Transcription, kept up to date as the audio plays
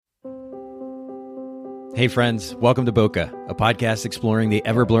Hey friends, welcome to Bokeh, a podcast exploring the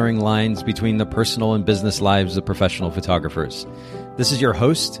ever-blurring lines between the personal and business lives of professional photographers. This is your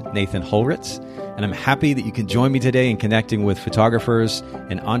host, Nathan Holritz, and I'm happy that you can join me today in connecting with photographers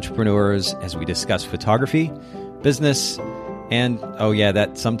and entrepreneurs as we discuss photography, business, and, oh yeah,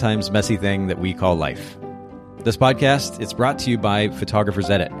 that sometimes messy thing that we call life. This podcast, it's brought to you by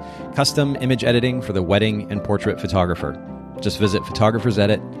Photographers Edit, custom image editing for the wedding and portrait photographer. Just visit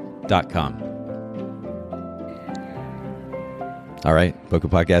photographersedit.com. All right, Bokeh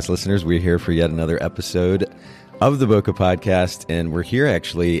Podcast listeners, we're here for yet another episode of the Bokeh Podcast, and we're here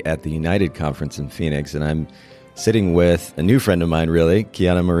actually at the United Conference in Phoenix, and I'm sitting with a new friend of mine, really,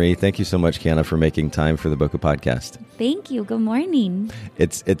 Kiana Marie. Thank you so much, Kiana, for making time for the Bokeh Podcast. Thank you. Good morning.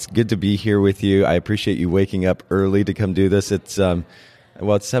 It's good to be here with you. I appreciate you waking up early to come do this. It's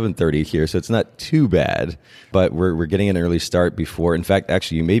 7:30 here, so it's not too bad, but we're getting an early start before. In fact,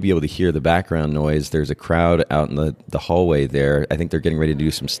 actually, you may be able to hear the background noise. There's a crowd out in the hallway there. I think they're getting ready to do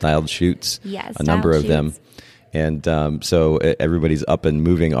some styled shoots, yes, a number of them. And so everybody's up and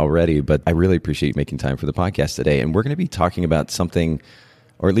moving already, but I really appreciate you making time for the podcast today. And we're going to be talking about something,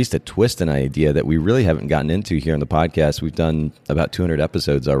 or at least a twist and idea that we really haven't gotten into here on the podcast. We've done about 200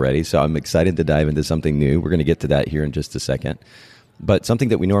 episodes already, so I'm excited to dive into something new. We're going to get to that here in just a second. But something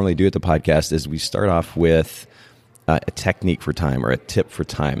that we normally do at the podcast is we start off with a technique for time or a tip for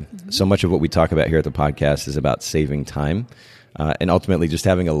time. Mm-hmm. So much of what we talk about here at the podcast is about saving time and ultimately just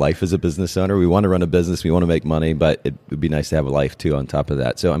having a life as a business owner. We want to run a business, we want to make money, but it would be nice to have a life too on top of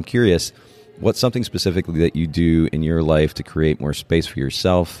that. So I'm curious, what's something specifically that you do in your life to create more space for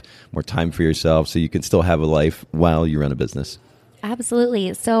yourself, more time for yourself, so you can still have a life while you run a business?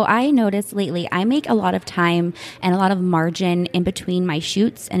 Absolutely. So I noticed lately I make a lot of time and a lot of margin in between my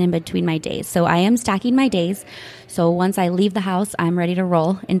shoots and in between my days. So I am stacking my days. So once I leave the house, I'm ready to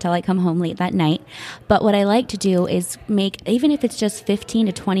roll until I come home late that night. But what I like to do is make, even if it's just 15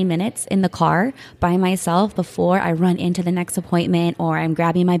 to 20 minutes in the car by myself before I run into the next appointment or I'm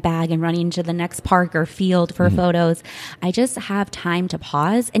grabbing my bag and running to the next park or field for photos, I just have time to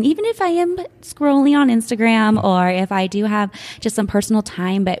pause. And even if I am scrolling on Instagram or if I do have just some personal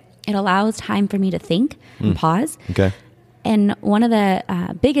time, but it allows time for me to think and pause. Okay. And one of the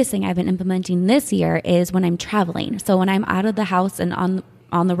biggest thing I've been implementing this year is when I'm traveling. So when I'm out of the house and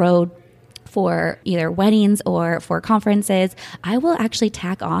on the road for either weddings or for conferences, I will actually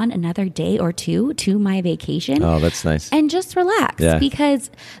tack on another day or two to my vacation. Oh, that's nice. And just relax. Yeah.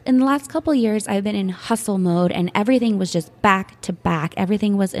 Because in the last couple of years, I've been in hustle mode and everything was just back to back.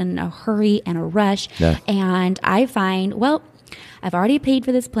 Everything was in a hurry and a rush. Yeah. And I find, well, I've already paid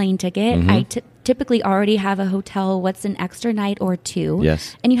for this plane ticket. Mm-hmm. I typically already have a hotel. What's an extra night or two?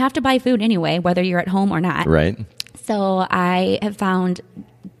 Yes. And you have to buy food anyway, whether you're at home or not. Right. So I have found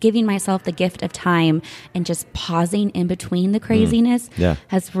giving myself the gift of time and just pausing in between the craziness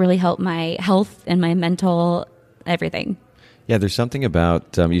has really helped my health and my mental everything. Yeah, there's something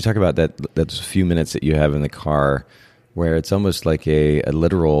about, you talk about those few minutes that you have in the car where it's almost like a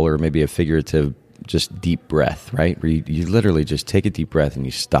literal or maybe a figurative just deep breath, right? Where you literally just take a deep breath and you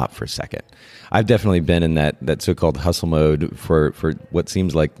stop for a second. I've definitely been in that so-called hustle mode for what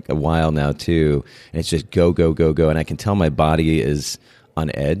seems like a while now too. And it's just go, go, go, go. And I can tell my body is on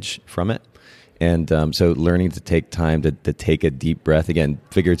edge from it. And so learning to take time to take a deep breath, again,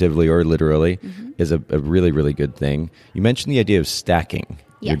 figuratively or literally, is a really, really good thing. You mentioned the idea of stacking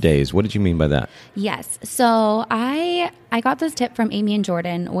your days. What did you mean by that? Yes. So I got this tip from Amy and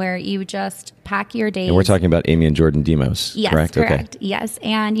Jordan where you just pack your days. And we're talking about Amy and Jordan Demos, yes, correct? Correct. Okay. Yes.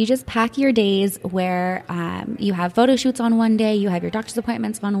 And you just pack your days where you have photo shoots on one day, you have your doctor's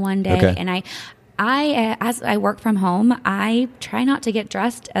appointments on one day. Okay. And as I work from home, I try not to get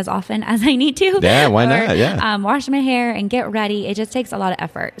dressed as often as I need to. Yeah, why not? Yeah. Wash my hair and get ready. It just takes a lot of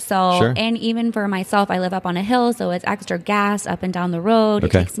effort. So, Sure. And even for myself, I live up on a hill, so it's extra gas up and down the road.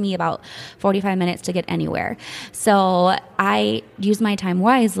 Okay. It takes me about 45 minutes to get anywhere. So I use my time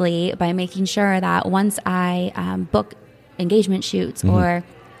wisely by making sure that once I book engagement shoots or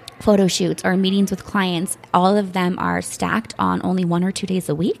photo shoots or meetings with clients, all of them are stacked on only 1 or 2 days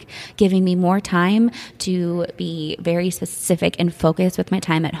a week, giving me more time to be very specific and focused with my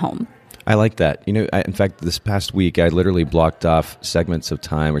time at home. I like that. You know, in fact, this past week, I literally blocked off segment of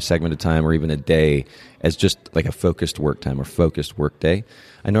time or even a day as just like a focused work time or focused work day.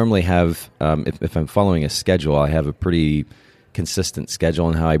 I normally have, if I'm following a schedule, I have a pretty consistent schedule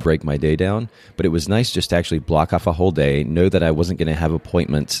on how I break my day down. But it was nice just to actually block off a whole day, know that I wasn't going to have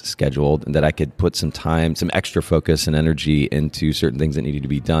appointments scheduled, and that I could put some time, some extra focus and energy into certain things that needed to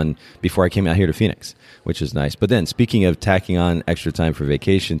be done before I came out here to Phoenix, which is nice. But then speaking of tacking on extra time for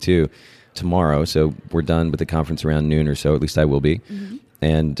vacation too, tomorrow. So we're done with the conference around noon or so. At least I will be.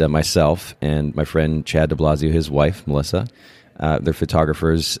 And myself and my friend Chad de Blasio, his wife, Melissa, they're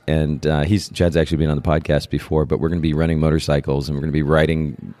photographers. And Chad's actually been on the podcast before, but we're going to be renting motorcycles and we're going to be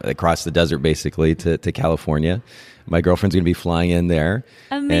riding across the desert basically to California. My girlfriend's going to be flying in there.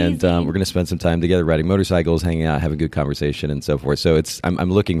 Amazing. And we're going to spend some time together riding motorcycles, hanging out, having a good conversation and so forth. So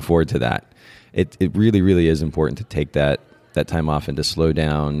I'm looking forward to that. It really, really is important to take that time off and to slow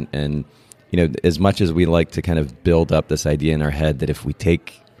down. And, as much as we like to kind of build up this idea in our head that if we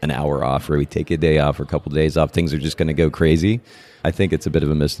take an hour off or we take a day off or a couple of days off, things are just going to go crazy. I think it's a bit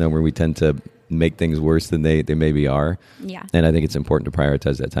of a misnomer. We tend to make things worse than they maybe are. Yeah. And I think it's important to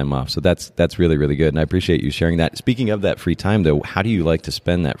prioritize that time off. So that's really, really good. And I appreciate you sharing that. Speaking of that free time, though, how do you like to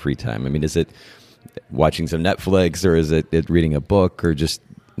spend that free time? I mean, is it watching some Netflix or is it reading a book or just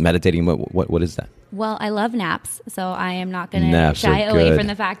meditating? What is that? Well, I love naps, so I am not going to shy away from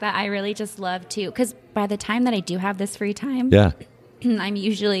the fact that I really just love to, because by the time that I do have this free time, I'm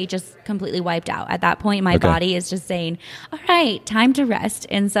usually just completely wiped out. At that point, my body is just saying, all right, time to rest.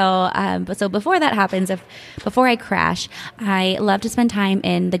 And so, so before that happens, before I crash, I love to spend time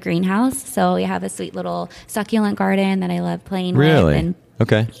in the greenhouse. So we have a sweet little succulent garden that I love playing with. And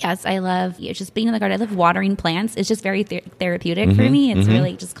okay. Yes, I love just being in the garden. I love watering plants. It's just very therapeutic for me. It's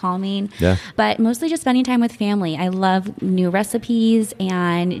really just calming. Yeah. But mostly just spending time with family. I love new recipes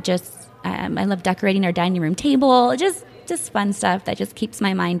and just I love decorating our dining room table. Just fun stuff that just keeps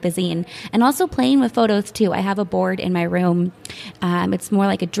my mind busy, and also playing with photos too. I have a board in my room. It's more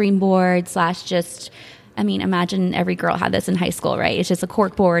like a dream board / just, I mean, imagine every girl had this in high school, right? It's just a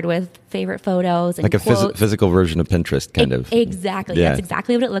cork board with favorite photos and like a physical version of Pinterest, kind of. Exactly. Yeah. That's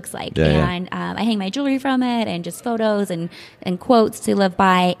exactly what it looks like. And I hang my jewelry from it and just photos and quotes to live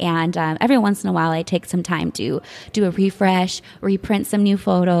by. And every once in a while, I take some time to do a refresh, reprint some new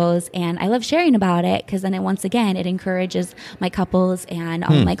photos. And I love sharing about it because then once again, it encourages my couples and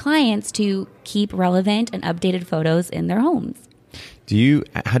all my clients to keep relevant and updated photos in their homes.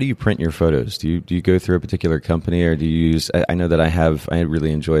 How do you print your photos? Do you go through a particular company or do you use, I know that I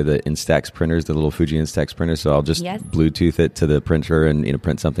really enjoy the Instax printers, the little Fuji Instax printers. So I'll just Bluetooth it to the printer and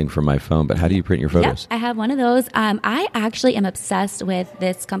print something from my phone. But how do you print your photos? Yep, I have one of those. I actually am obsessed with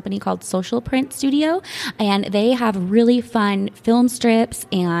this company called Social Print Studio, and they have really fun film strips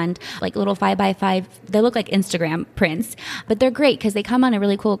and like little 5x5. They look like Instagram prints, but they're great because they come on a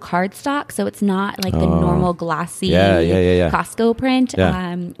really cool cardstock. So it's not like the normal glossy Costco print.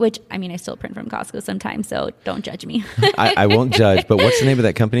 Which, I mean, I still print from Costco sometimes, so don't judge me. I won't judge, but what's the name of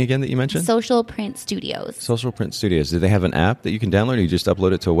that company again that you mentioned? Social Print Studios. Social Print Studios. Do they have an app that you can download or you just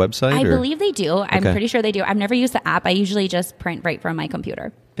upload it to a website? I believe they do. I'm pretty sure they do. I've never used the app. I usually just print right from my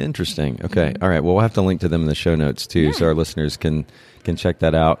computer. Interesting. Okay. All right. Well, we'll have to link to them in the show notes too, so our listeners can check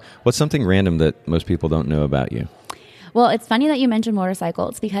that out. What's something random that most people don't know about you? Well, it's funny that you mentioned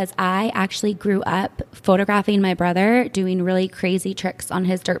motorcycles because I actually grew up photographing my brother doing really crazy tricks on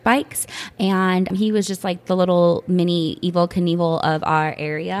his dirt bikes. And he was just like the little mini Evel Knievel of our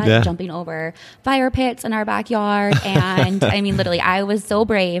area, jumping over fire pits in our backyard. And I mean, literally, I was so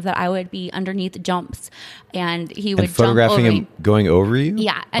brave that I would be underneath jumps and he would photographing jump over him going over you?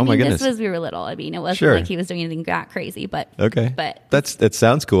 Yeah. I mean, this was, we were little. I mean, it wasn't like he was doing anything that crazy, but. Okay. But that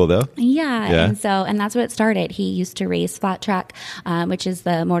sounds cool though. Yeah. And that's what it started. He used to race flat track, which is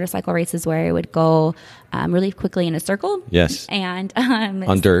the motorcycle races where it would go really quickly in a circle. Yes. And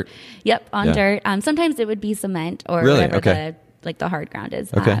on dirt. Yep, on dirt. Sometimes it would be cement or whatever the hard ground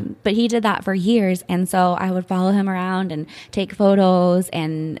is. Okay. But he did that for years. And so I would follow him around and take photos.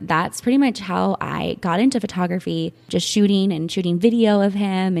 And that's pretty much how I got into photography, just shooting video of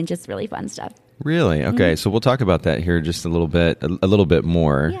him and just really fun stuff. Really? Okay. So we'll talk about that here just a little bit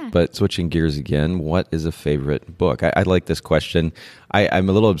more. Yeah. But switching gears again, what is a favorite book? I like this question. I'm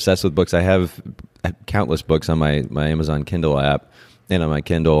a little obsessed with books. I have countless books on my Amazon Kindle app and on my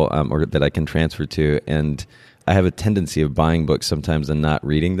Kindle or that I can transfer to. And I have a tendency of buying books sometimes and not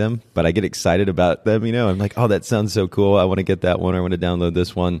reading them, but I get excited about them. I'm like, oh, that sounds so cool. I want to get that one. I want to download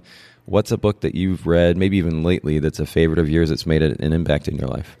this one. What's a book that you've read, maybe even lately, that's a favorite of yours that's made an impact in your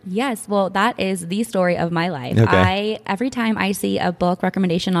life? Yes. Well, that is the story of my life. Okay. Every time I see a book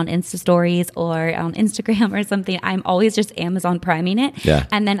recommendation on Insta Stories or on Instagram or something, I'm always just Amazon priming it. Yeah.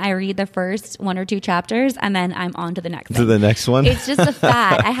 And then I read the first 1 or 2 chapters and then I'm on to the next To the next one? It's just a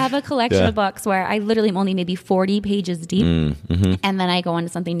fad. I have a collection of books where I literally am only maybe 40 pages deep and then I go on to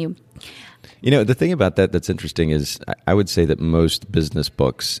something new. The thing about that's interesting is I would say that most business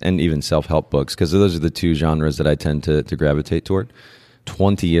books and even self-help books, because those are the two genres that I tend to gravitate toward,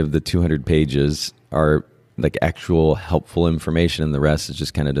 20 of the 200 pages are like actual helpful information, and the rest is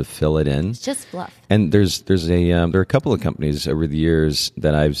just kind of to fill it in. It's just fluff. And there are a couple of companies over the years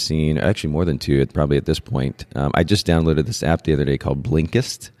that I've seen, actually more than two, probably at this point. I just downloaded this app the other day called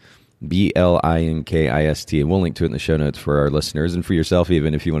Blinkist, Blinkist, and we'll link to it in the show notes for our listeners and for yourself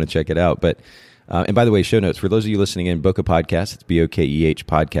even if you want to check it out. But and by the way, show notes, for those of you listening in, book a podcast, it's BOKEH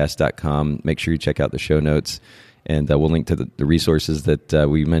podcast.com. Make sure you check out the show notes. And we'll link to the resources that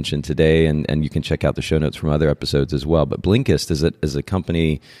we mentioned today, and you can check out the show notes from other episodes as well. But Blinkist is a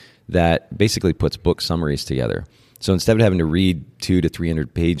company that basically puts book summaries together. So instead of having to read 200 to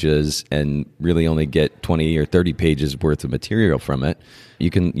 300 pages and really only get 20 or 30 pages worth of material from it,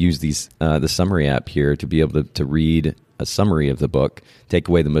 you can use the summary app here to be able to read a summary of the book, take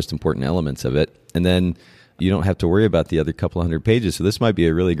away the most important elements of it, and then you don't have to worry about the other couple hundred pages. So this might be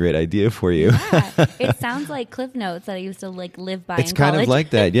a really great idea for you. Yeah, it sounds like Cliff Notes that I used to live by. It's kind of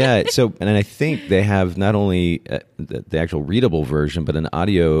like that, yeah. So, and I think they have not only the actual readable version, but an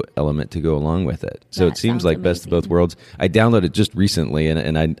audio element to go along with it. So it seems like best of both worlds. I downloaded it just recently,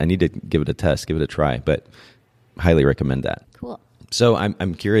 and I need to give it a test, give it a try, but highly recommend that. Cool. So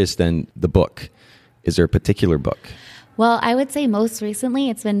I'm curious then, the book. Is there a particular book? Well, I would say most recently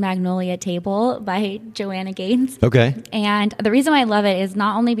it's been Magnolia Table by Joanna Gaines. Okay. And the reason why I love it is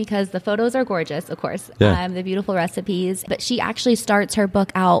not only because the photos are gorgeous, of course, the beautiful recipes, but she actually starts her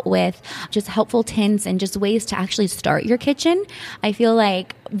book out with just helpful hints and just ways to actually start your kitchen. I feel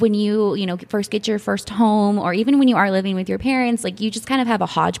like when you first get your first home, or even when you are living with your parents, like you just kind of have a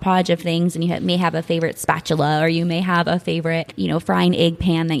hodgepodge of things, and you may have a favorite spatula, or you may have a favorite, frying egg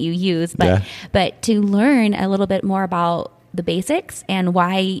pan that you use. But to learn a little bit more about the basics and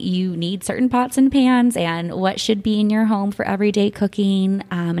why you need certain pots and pans and what should be in your home for everyday cooking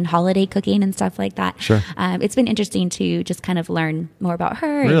and holiday cooking and stuff like that. Sure. It's been interesting to just kind of learn more about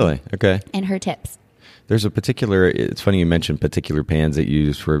her. Really? Okay. And her tips. There's it's funny you mentioned particular pans that you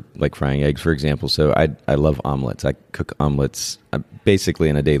use for like frying eggs, for example. So I love omelets. I cook omelets basically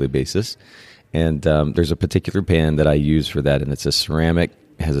on a daily basis. And there's a particular pan that I use for that, and it's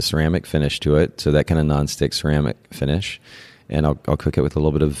it has a ceramic finish to it, so that kind of nonstick ceramic finish. And I'll cook it with a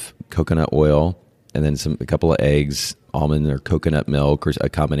little bit of coconut oil, and then a couple of eggs, almond or coconut milk, or a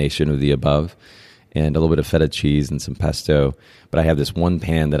combination of the above, and a little bit of feta cheese and some pesto. But I have this one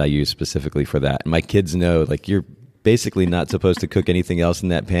pan that I use specifically for that. And my kids know, like, you're basically not supposed to cook anything else in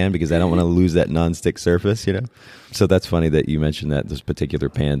that pan because I don't want to lose that nonstick surface, So that's funny that you mentioned those particular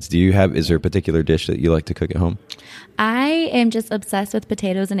pans. Is there a particular dish that you like to cook at home? I am just obsessed with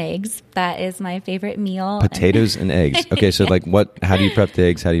potatoes and eggs. That is my favorite meal. Potatoes and eggs. Okay, so how do you prep the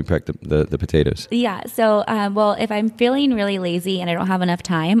eggs? How do you prep the potatoes? Yeah, so, if I'm feeling really lazy and I don't have enough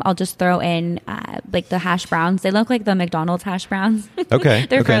time, I'll just throw in the hash browns. They look like the McDonald's hash browns. Okay.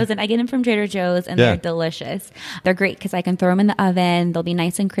 They're frozen. I get them from Trader Joe's, and they're delicious. They're great because I can throw them in the oven. They'll be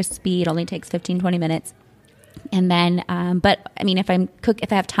nice and crispy. It only takes 15-20 minutes. And then, if I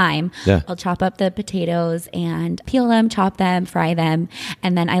have time, I'll chop up the potatoes and peel them, chop them, fry them.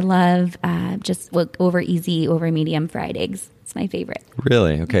 And then I love over medium fried eggs. It's my favorite.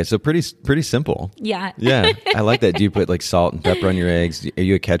 Really? Okay. So pretty simple. Yeah. Yeah. I like that. Do you put salt and pepper on your eggs? Are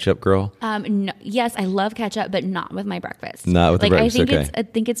you a ketchup girl? No, yes, I love ketchup, but not with my breakfast. Not with the breakfast. I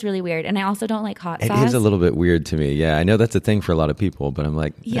think it's really weird. And I also don't like hot sauce. It is a little bit weird to me. Yeah. I know that's a thing for a lot of people, but I'm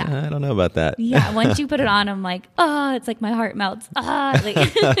like, I don't know about that. Yeah. Once you put it on, I'm like, it's like my heart melts. But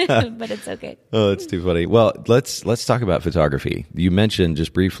it's okay. Oh, that's too funny. Well, let's talk about photography. You mentioned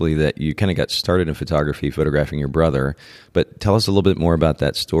just briefly that you kind of got started in photography, photographing your brother, but tell us a little bit more about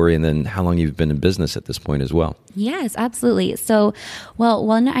that story, and then how long you've been in business at this point as well. Yes, absolutely. So,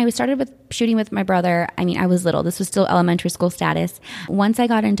 when I started with shooting with my brother, I was little. This was still elementary school status. Once I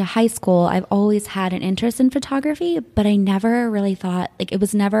got into high school, I've always had an interest in photography, but I never really thought, it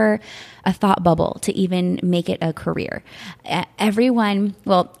was never a thought bubble to even make it a career. Everyone,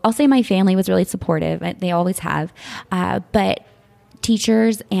 I'll say my family was really supportive. They always have. But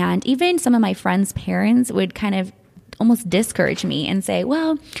teachers and even some of my friends' parents would kind of almost discourage me and say,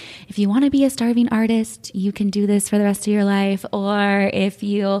 if you want to be a starving artist, you can do this for the rest of your life. Or if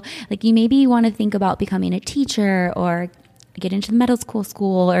you maybe want to think about becoming a teacher or get into the medical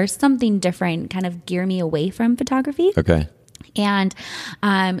school or something different, kind of gear me away from photography. Okay. And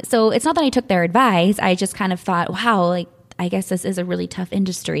so it's not that I took their advice. I just kind of thought, I guess this is a really tough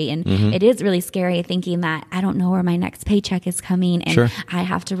industry, and it is really scary thinking that I don't know where my next paycheck is coming, and I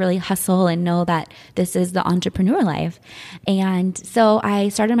have to really hustle and know that this is the entrepreneur life. And so I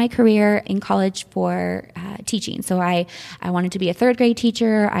started my career in college for teaching. So I wanted to be a third grade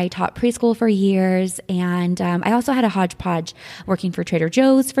teacher. I taught preschool for years. And I also had a hodgepodge working for Trader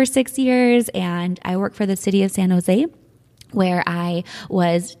Joe's for 6 years. And I worked for the city of San Jose, where I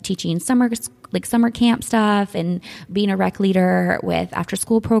was teaching summer camp stuff and being a rec leader with after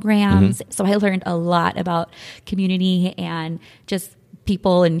school programs. So I learned a lot about community and just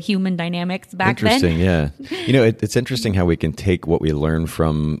people and human dynamics back then. Interesting, yeah. It's interesting how we can take what we learn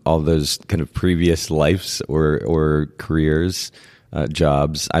from all those kind of previous lives or careers,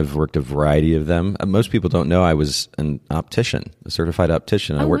 jobs. I've worked a variety of them. Most people don't know I was an optician, a certified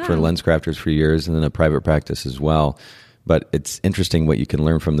optician. I worked for LensCrafters for years and then a private practice as well. But it's interesting what you can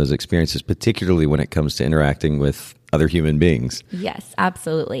learn from those experiences, particularly when it comes to interacting with other human beings. Yes,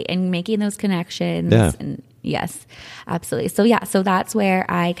 absolutely. And making those connections. Yeah. And yes, absolutely. So that's where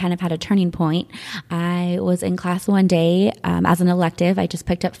I kind of had a turning point. I was in class one day as an elective. I just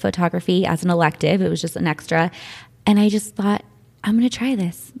picked up photography as an elective. It was just an extra. And I just thought, I'm going to try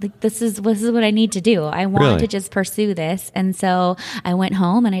this. Like, this is what I need to do. I want to just pursue this. And so I went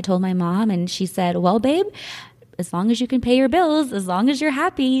home and I told my mom, and she said, well, babe, as long as you can pay your bills, as long as you're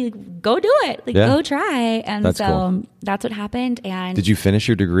happy, go do it. Go try. And that's cool. That's what happened. And did you finish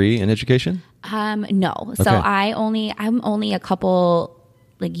your degree in education? No. Okay. So I'm only a couple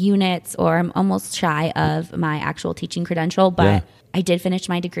units, or I'm almost shy of my actual teaching credential, but I did finish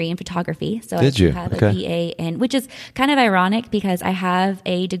my degree in photography. So did I you have a BA in, which is kind of ironic because I have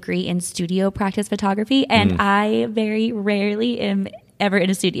a degree in studio practice photography, and I very rarely am ever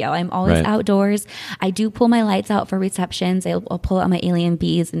in a studio. I'm always outdoors. I do pull my lights out for receptions. I'll pull out my alien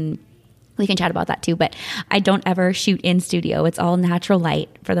bees, and we can chat about that too. But I don't ever shoot in studio. It's all natural light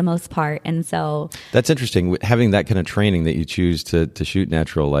for the most part. And so that's interesting. Having that kind of training that you choose to shoot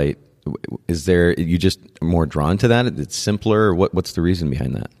natural light, is there, you just more drawn to that? It's simpler? What's the reason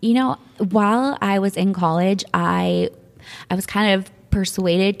behind that? While I was in college, I was kind of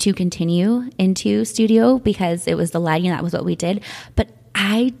persuaded to continue into studio because it was the lighting. That was what we did. But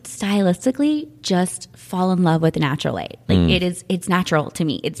I stylistically just fall in love with natural light. It's natural to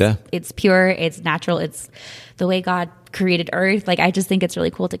me. It's pure. It's natural. It's the way God created Earth. I just think it's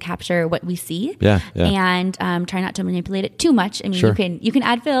really cool to capture what we see. And try not to manipulate it too much. I mean, you can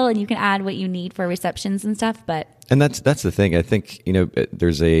add fill and you can add what you need for receptions and stuff. And that's the thing. I think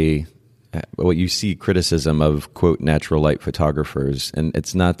there's what you see criticism of, quote, natural light photographers. And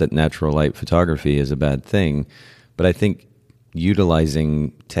it's not that natural light photography is a bad thing, but I think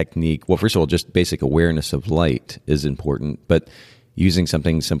utilizing technique, well, first of all, just basic awareness of light is important, but using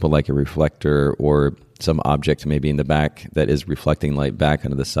something simple like a reflector or some object maybe in the back that is reflecting light back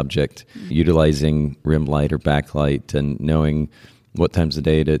onto the subject, utilizing rim light or backlight and knowing what times of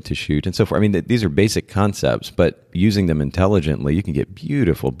day to shoot and so forth. I mean, these are basic concepts, but using them intelligently, you can get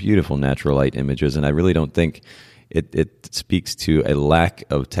beautiful, beautiful natural light images. And I really don't think it speaks to a lack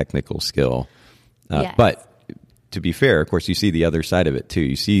of technical skill. But to be fair, of course, you see the other side of it too.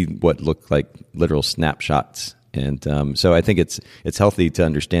 You see what look like literal snapshots. And so I think it's healthy to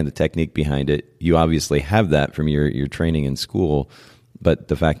understand the technique behind it. You obviously have that from your training in school, but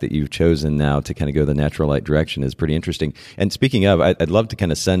the fact that you've chosen now to kind of go the natural light direction is pretty interesting. And speaking of, I'd love to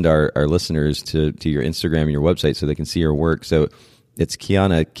kind of send our listeners to your Instagram and your website so they can see your work. So it's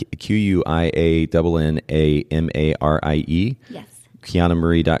Quiannamarie, Quiannamarie. Yes.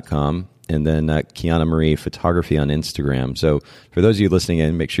 Quiannamarie.com. And then Quiannamarie Photography on Instagram. So for those of you listening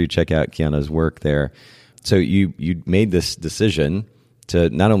in, make sure you check out Quianna's work there. So you made this decision to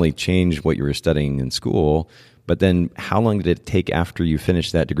not only change what you were studying in school, but then how long did it take after you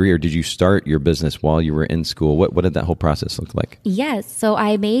finished that degree, or did you start your business while you were in school? What did that whole process look like? Yes. So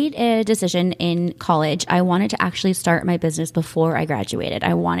I made a decision in college. I wanted to actually start my business before I graduated.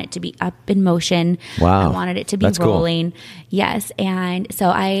 I want it to be up in motion. Wow. I wanted it to be rolling. Cool. Yes. And so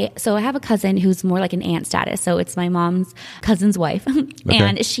I have a cousin who's more like an aunt status. So it's my mom's cousin's wife. Okay.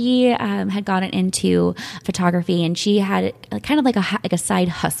 And she had gotten into photography, and she had kind of like a side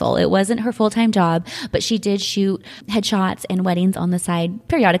hustle. It wasn't her full-time job, but she did shoot headshots and weddings on the side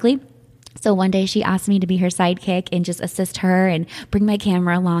periodically. So one day she asked me to be her sidekick and just assist her and bring my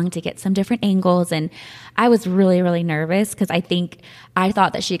camera along to get some different angles. And I was really, really nervous because I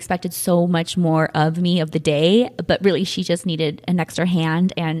thought that she expected so much more of me of the day, but really she just needed an extra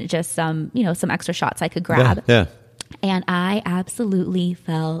hand and just some extra shots I could grab. Yeah. And I absolutely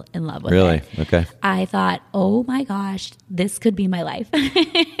fell in love with it. Really? Okay. I thought, oh my gosh, this could be my life.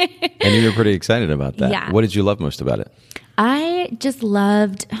 And you were pretty excited about that. Yeah. What did you love most about it? I just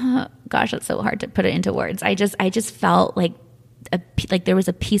loved, gosh, it's so hard to put it into words. I just felt like there was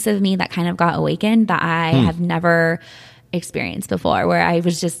a piece of me that kind of got awakened that I have never experienced before, where I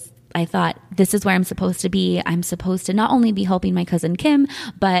was just I thought, this is where I'm supposed to be. I'm supposed to not only be helping my cousin Kim,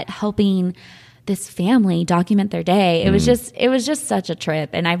 but helping this family document their day. It was just such a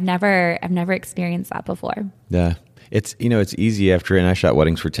trip, and I've never experienced that before. Yeah. It's easy after, and I shot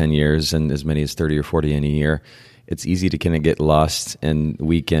weddings for 10 years and as many as 30 or 40 in a year. It's easy to kind of get lost and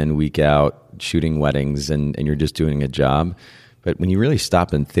week in, week out shooting weddings and you're just doing a job. But when you really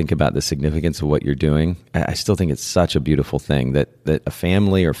stop and think about the significance of what you're doing, I still think it's such a beautiful thing that a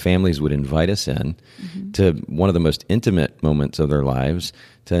family or families would invite us in to one of the most intimate moments of their lives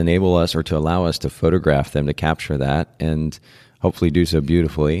to enable us or to allow us to photograph them, to capture that and hopefully do so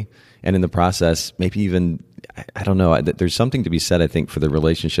beautifully. And in the process, maybe even, I don't know, there's something to be said, I think, for the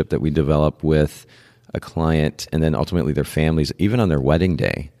relationship that we develop with a client and then ultimately their families, even on their wedding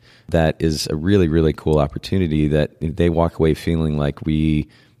day. That is a really, really cool opportunity that they walk away feeling like we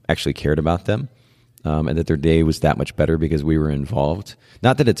actually cared about them and that their day was that much better because we were involved.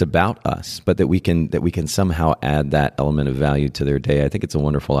 Not that it's about us, but that we can somehow add that element of value to their day. I think it's a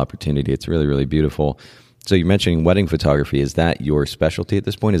wonderful opportunity. It's really, really beautiful. So you're mentioning wedding photography. Is that your specialty at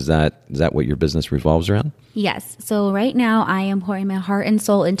this point? Is that what your business revolves around? Yes. So right now I am pouring my heart and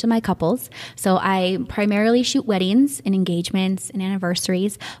soul into my couples. So I primarily shoot weddings and engagements and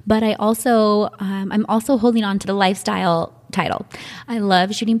anniversaries, but I also, I'm also holding on to the lifestyle title. I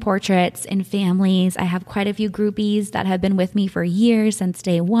love shooting portraits and families. I have quite a few groupies that have been with me for years since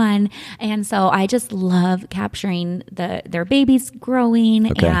day one. And so I just love capturing their babies growing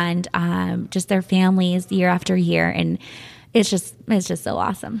and just their families year after year. And it's just so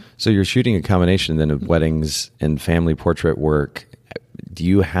awesome. So you're shooting a combination then of weddings and family portrait work. Do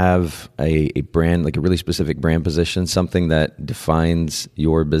you have a brand, like a really specific brand position, something that defines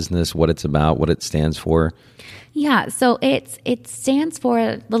your business, what it's about, what it stands for? Yeah, so it stands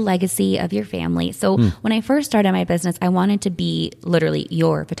for the legacy of your family. So when I first started my business, I wanted to be literally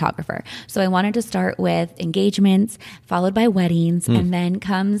your photographer. So I wanted to start with engagements, followed by weddings, and then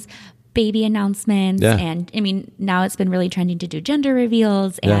comes baby announcements. Yeah. And I mean, now it's been really trending to do gender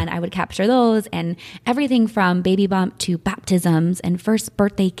reveals, and I would capture those, and everything from baby bump to baptisms and first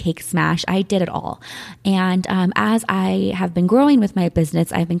birthday cake smash. I did it all. And as I have been growing with my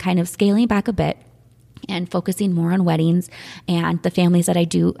business, I've been kind of scaling back a bit and focusing more on weddings and the families that I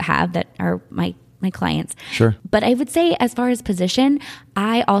do have that are my clients. Sure. But I would say, as far as position,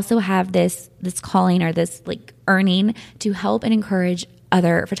 I also have this calling or this like earning to help and encourage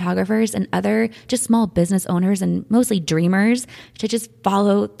other photographers and other just small business owners and mostly dreamers to just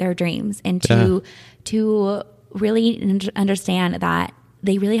follow their dreams and to really understand that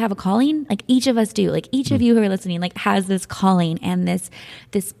they really have a calling. Like each of us do. Like each of you who are listening, like has this calling and this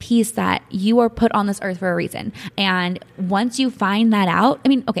piece that you are put on this earth for a reason. And once you find that out, I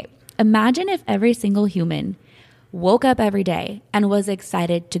mean, okay, imagine if every single human woke up every day and was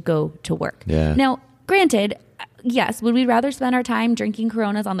excited to go to work. Yeah. Now, granted, yes, would we rather spend our time drinking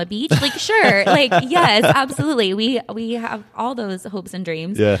Coronas on the beach? Like, sure. Like, yes, absolutely. We have all those hopes and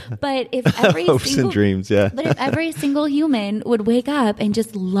dreams. Yeah. But if every hopes and dreams, yeah. But if every single human would wake up and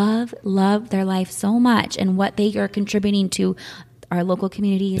just love their life so much and what they are contributing to our local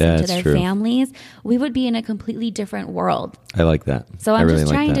communities and to their families, we would be in a completely different world. I like that. So I'm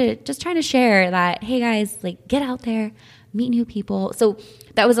really just trying to share that, hey guys, like get out there, meet new people. So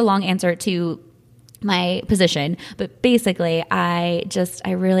that was a long answer to my position, but basically I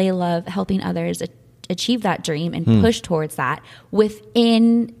really love helping others achieve that dream and push towards that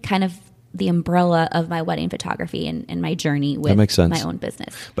within kind of the umbrella of my wedding photography and my journey with my own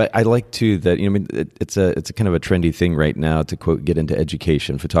business. But I like too that, I mean, it's a kind of a trendy thing right now to quote, get into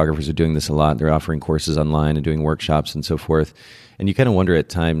education. Photographers are doing this a lot. They're offering courses online and doing workshops and so forth. And you kind of wonder at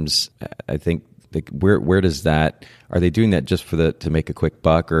times, I think, like where does that, are they doing that just to make a quick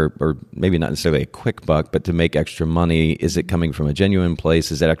buck or maybe not necessarily a quick buck, but to make extra money? Is it coming from a genuine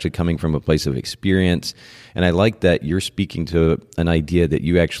place? Is it actually coming from a place of experience? And I like that you're speaking to an idea that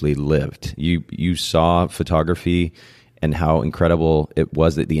you actually lived. You saw photography and how incredible it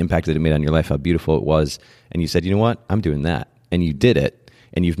was, that the impact that it made on your life, how beautiful it was. And you said, you know what, I'm doing that. And you did it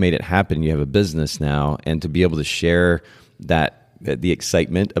and you've made it happen. You have a business now, and to be able to share the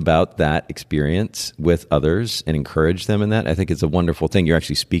excitement about that experience with others and encourage them in that, I think it's a wonderful thing. You're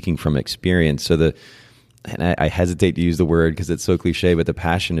actually speaking from experience. So and I hesitate to use the word because it's so cliche, but the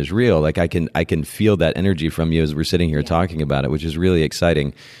passion is real. Like I can feel that energy from you as we're sitting here talking about it, which is really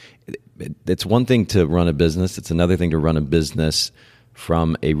exciting. It's one thing to run a business. It's another thing to run a business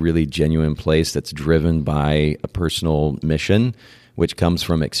from a really genuine place that's driven by a personal mission, which comes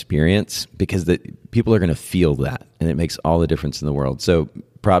from experience, because people are going to feel that, and it makes all the difference in the world. So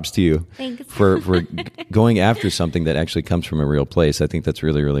props to you. Thanks. for going after something that actually comes from a real place. I think that's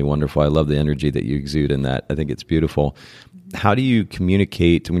really, really wonderful. I love the energy that you exude in that. I think it's beautiful. How do you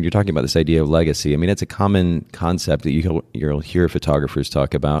communicate when you're talking about this idea of legacy? I mean, it's a common concept that you'll hear photographers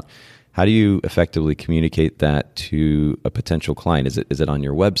talk about. How do you effectively communicate that to a potential client? Is it on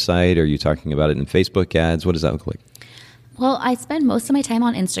your website? Are you talking about it in Facebook ads? What does that look like? Well, I spend most of my time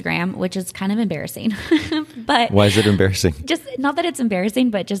on Instagram, which is kind of embarrassing. But why is it embarrassing? Just not that it's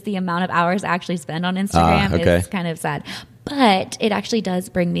embarrassing, but just the amount of hours I actually spend on Instagram is kind of sad. But it actually does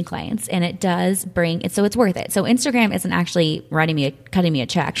bring me clients, and it does bring it, so it's worth it. So Instagram isn't actually cutting me a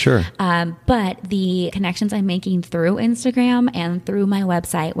check. Sure. But the connections I'm making through Instagram and through my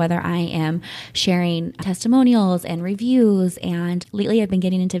website, whether I am sharing testimonials and reviews, and lately I've been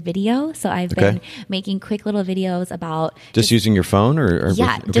getting into video. So I've been making quick little videos about just using your phone or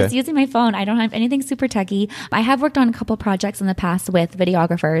just using my phone. I don't have anything super techy. I have worked on a couple projects in the past with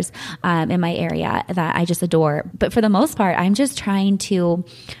videographers in my area that I just adore. But for the most part, I'm just trying to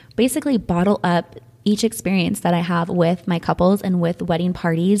basically bottle up each experience that I have with my couples and with wedding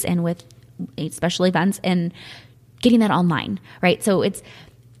parties and with special events and getting that online, right? So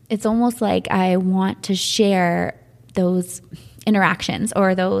it's almost like I want to share those interactions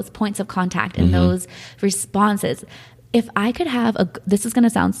or those points of contact and those responses. If I could have this is going to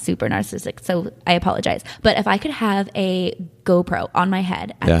sound super narcissistic, so I apologize, but if I could have a GoPro on my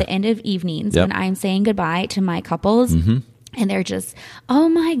head at the end of evenings when I'm saying goodbye to my couples, and they're just, oh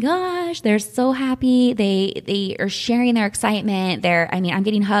my gosh, they're so happy. They are sharing their excitement. I'm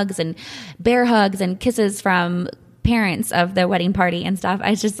getting hugs and bear hugs and kisses from parents of their wedding party and stuff.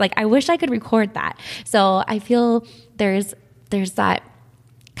 I just I wish I could record that. So I feel there's that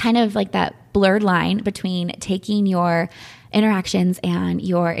kind of like that blurred line between taking your interactions and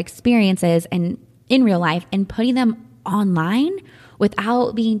your experiences and in real life and putting them online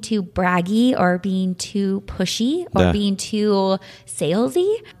without being too braggy or being too pushy or being too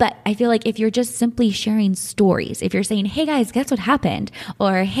salesy. But I feel like if you're just simply sharing stories, if you're saying, hey guys, guess what happened?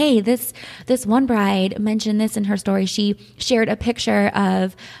 Or hey, this one bride mentioned this in her story. She shared a picture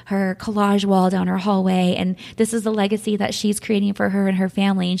of her collage wall down her hallway, and this is the legacy that she's creating for her and her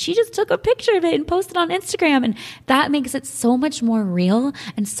family. And she just took a picture of it and posted on Instagram. And that makes it so much more real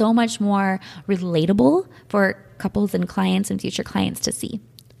and so much more relatable for couples and clients and future clients to see.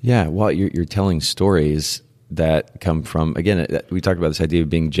 Yeah, well, you're telling stories that come from, again, we talked about this idea of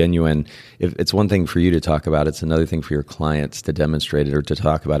being genuine. If it's one thing for you to talk about, it's another thing for your clients to demonstrate it or to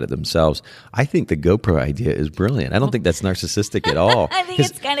talk about it themselves. I think the GoPro idea is brilliant. I don't think that's narcissistic at all. I think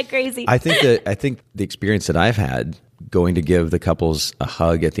it's kind of crazy. I think the experience that I've had going to give the couples a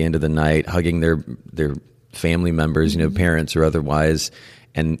hug at the end of the night, hugging their family members, parents or otherwise,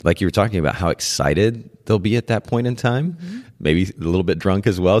 and like you were talking about how excited they'll be at that point in time, maybe a little bit drunk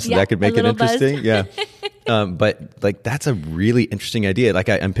as well, so that could make it interesting. Yeah. But that's a really interesting idea. Like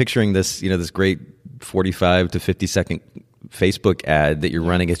I'm picturing this, this great 45 to 50 second Facebook ad that you're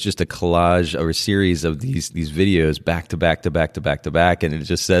running. It's just a collage or a series of these videos back to back to back to back to back. And it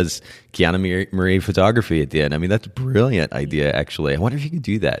just says Kiana Marie Photography at the end. I mean, that's a brilliant idea, actually. I wonder if you could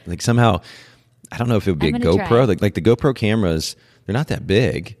do that. Like somehow, I don't know if it would be a GoPro. Like the GoPro cameras, they're not that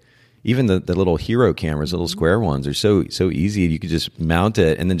big. Even the little hero cameras, the little square ones, are so easy. You could just mount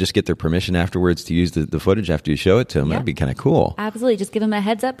it and then just get their permission afterwards to use the footage after you show it to them. That'd be kind of cool. Absolutely. Just give them a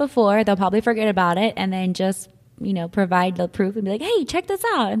heads up before. They'll probably forget about it, and then just provide the proof and be like, hey, check this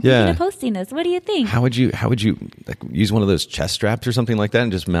out. I'm thinking of posting this. What do you think? How would you like use one of those chest straps or something like that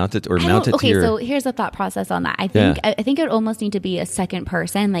and just mount it to your... So here's the thought process on that. I think it would almost need to be a second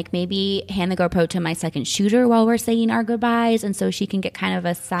person, like maybe hand the GoPro to my second shooter while we're saying our goodbyes, and so she can get kind of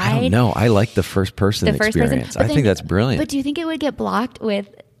a side. I don't know. I like the first person experience. I think that's brilliant. But do you think it would get blocked with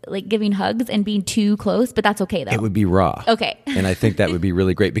like giving hugs and being too close? But that's okay though. It would be raw. Okay. And I think that would be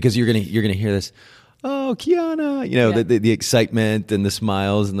really great because you're gonna hear this, oh, Kiana, the excitement and the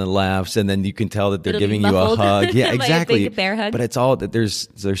smiles and the laughs, and then you can tell that they're giving you a hug. Yeah, exactly. A big bear hug. But it's all that there's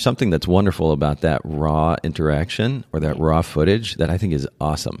something that's wonderful about that raw interaction or that raw footage that I think is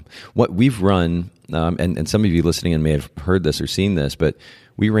awesome. What we've run, and some of you listening in may have heard this or seen this, but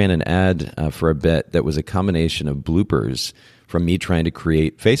we ran an ad for a bit that was a combination of bloopers from me trying to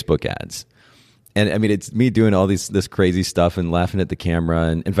create Facebook ads. And I mean, it's me doing all this crazy stuff and laughing at the camera.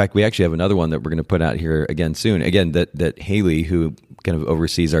 And in fact, we actually have another one that we're going to put out here again soon. Again, that Haley, who kind of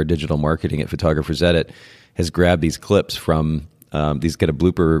oversees our digital marketing at Photographers Edit, has grabbed these clips from these kind of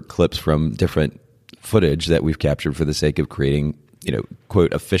blooper clips from different footage that we've captured for the sake of creating,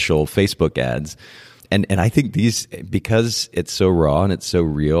 quote, official Facebook ads. And I think these, because it's so raw and it's so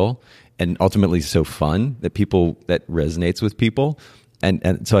real and ultimately so fun that resonates with people.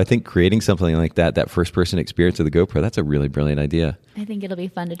 And so I think creating something like that first person experience of the GoPro, that's a really brilliant idea. I think it'll be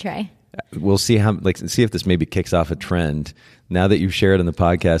fun to try. We'll see see if this maybe kicks off a trend. Now that you've shared on the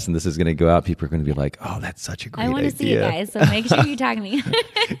podcast and this is going to go out, people are going to be like, oh, that's such a great idea. I want to see you guys, so make sure you tag me.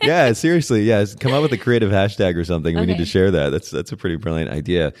 Yeah, seriously. Yeah, come up with a creative hashtag or something. Okay. We need to share that. That's a pretty brilliant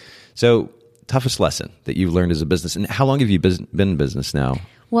idea. So, toughest lesson that you've learned as a business, and how long have you been in business now?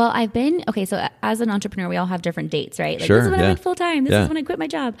 Well, so as an entrepreneur, we all have different dates, right? Like, sure, this is when I went full time. This is when I quit my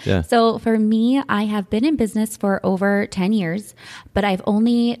job. Yeah. So for me, I have been in business for over 10 years, but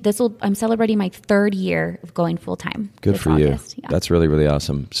I'm celebrating my 3rd year of going full time. Good for you. Yeah. That's really, really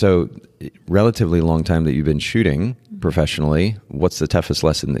awesome. So relatively long time that you've been shooting professionally. What's the toughest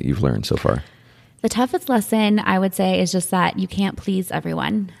lesson that you've learned so far? The toughest lesson, I would say, is just that you can't please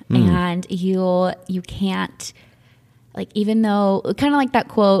everyone. And you can't, like, even though, kind of like that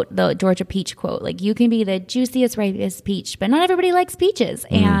quote, the Georgia Peach quote, like, you can be the juiciest, ripest peach, but not everybody likes peaches.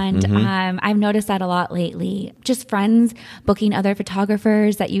 And I've noticed that a lot lately. Just friends booking other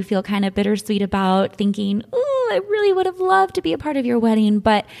photographers that you feel kind of bittersweet about, thinking, ooh, I really would have loved to be a part of your wedding,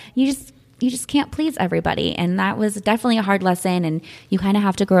 but you just can't please everybody. And that was definitely a hard lesson. And you kind of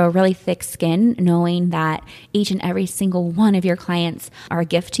have to grow a really thick skin, knowing that each and every single one of your clients are a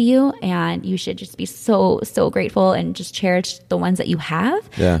gift to you. And you should just be so, so grateful and just cherish the ones that you have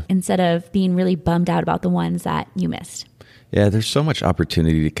instead of being really bummed out about the ones that you missed. Yeah, there's so much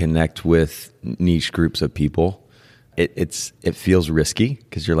opportunity to connect with niche groups of people. It feels risky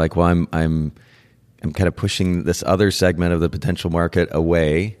because you're like, well, I'm kind of pushing this other segment of the potential market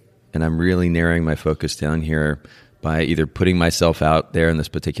away. And I'm really narrowing my focus down here by either putting myself out there in this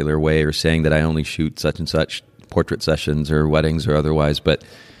particular way or saying that I only shoot such and such portrait sessions or weddings or otherwise. But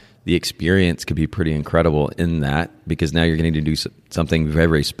the experience could be pretty incredible in that, because now you're getting to do something very,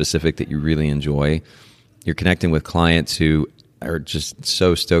 very specific that you really enjoy. You're connecting with clients who are just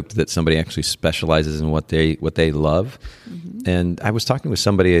so stoked that somebody actually specializes in what they love. And I was talking with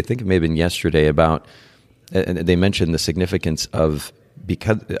somebody, I think it may have been yesterday, about, and they mentioned the significance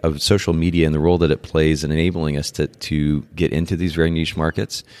because of social media and the role that it plays in enabling us to get into these very niche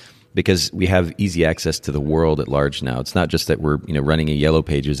markets, because we have easy access to the world at large now. It's not just that we're running a Yellow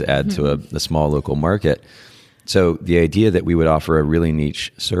Pages ad to a small local market. So the idea that we would offer a really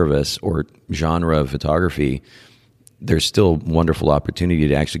niche service or genre of photography, there's still wonderful opportunity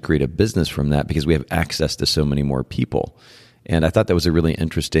to actually create a business from that because we have access to so many more people. And I thought that was a really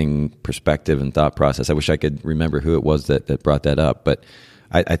interesting perspective and thought process. I wish I could remember who it was that brought that up. But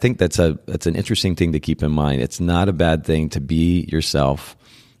I think that's an interesting thing to keep in mind. It's not a bad thing to be yourself,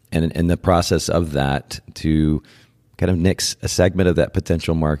 and in the process of that, to kind of nix a segment of that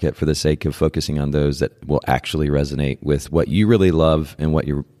potential market for the sake of focusing on those that will actually resonate with what you really love and what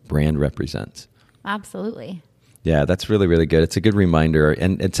your brand represents. Absolutely. Yeah, that's really, really good. It's a good reminder.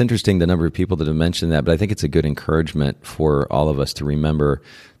 And it's interesting the number of people that have mentioned that, but I think it's a good encouragement for all of us to remember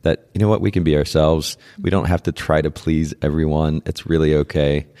that, you know what, we can be ourselves. We don't have to try to please everyone. It's really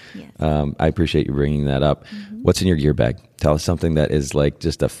okay. Yes. I appreciate you bringing that up. What's in your gear bag? Tell us something that is like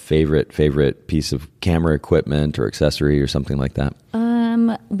just a favorite piece of camera equipment or accessory or something like that.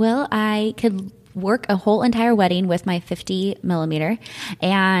 Well, I could work a whole entire wedding with my 50 millimeter,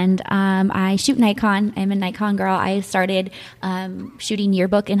 and I shoot Nikon. I'm a Nikon girl. I started shooting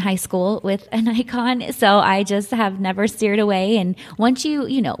yearbook in high school with a Nikon, so I just have never steered away. And once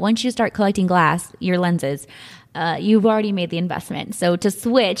you start collecting glass, your lenses, you've already made the investment. So to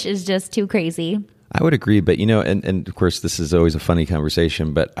switch is just too crazy. I would agree, but and of course this is always a funny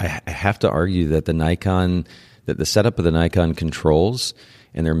conversation, but I have to argue that the setup of the Nikon controls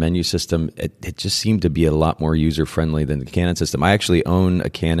and their menu system, it just seemed to be a lot more user-friendly than the Canon system. I actually own a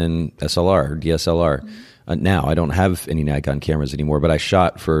Canon SLR, DSLR. Now, I don't have any Nikon cameras anymore, but I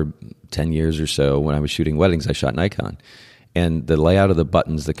shot for 10 years or so. When I was shooting weddings, I shot Nikon. And the layout of the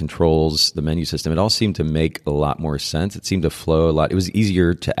buttons, the controls, the menu system, it all seemed to make a lot more sense. It seemed to flow a lot. It was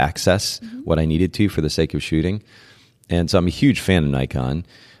easier to access what I needed to for the sake of shooting. And so I'm a huge fan of Nikon.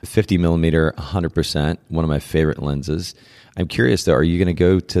 50 millimeter, 100%, one of my favorite lenses. I'm curious though, are you going to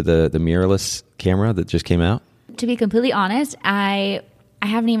go to the mirrorless camera that just came out? To be completely honest, I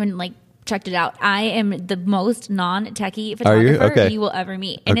haven't even checked it out. I am the most non-techie photographer you will ever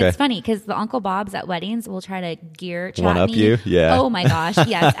meet. And it's funny because the Uncle Bobs at weddings will try to gear chat one up me. You? Yeah. Oh my gosh.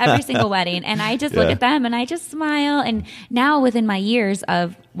 Yes. Every single wedding. And I just look at them and I just smile. And now within my years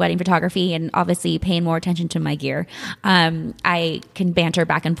of wedding photography and obviously paying more attention to my gear, I can banter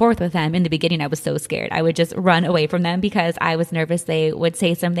back and forth with them. In the beginning, I was so scared. I would just run away from them because I was nervous they would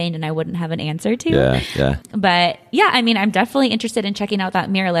say something and I wouldn't have an answer to. Yeah. But yeah, I mean, I'm definitely interested in checking out that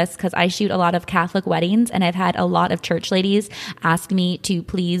mirrorless because I shoot a lot of Catholic weddings, and I've had a lot of church ladies ask me to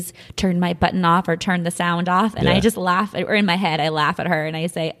please turn my button off or turn the sound off. And I just laugh, or in my head, I laugh at her and I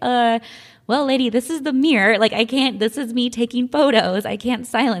say, well, lady, this is the mirror. Like, I can't, this is me taking photos. I can't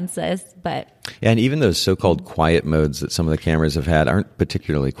silence this, but. Yeah, and even those so-called quiet modes that some of the cameras have had aren't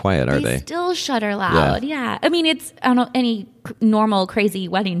particularly quiet, are they? Still shutter loud. Yeah. I mean, it's on any normal crazy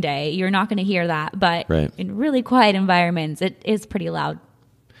wedding day, you're not going to hear that. But in really quiet environments, it is pretty loud.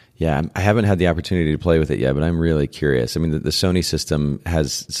 Yeah, I haven't had the opportunity to play with it yet, but I'm really curious. I mean, the Sony system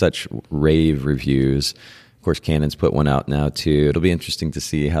has such rave reviews. Of course, Canon's put one out now too. It'll be interesting to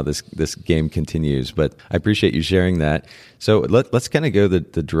see how this game continues, but I appreciate you sharing that. So let's kind of go the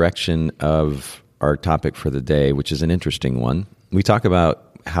direction of our topic for the day, which is an interesting one. We talk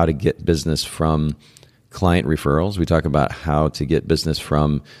about how to get business from client referrals. We talk about how to get business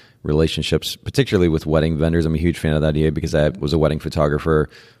from relationships, particularly with wedding vendors. I'm a huge fan of that idea because I was a wedding photographer.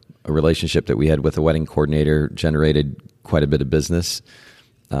 A relationship that we had with a wedding coordinator generated quite a bit of business.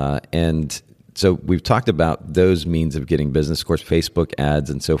 And so we've talked about those means of getting business, of course, Facebook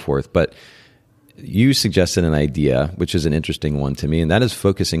ads and so forth. But you suggested an idea, which is an interesting one to me, and that is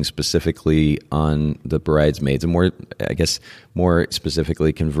focusing specifically on the bridesmaids and more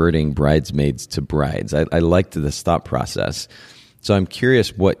specifically converting bridesmaids to brides. I liked this thought process. So I'm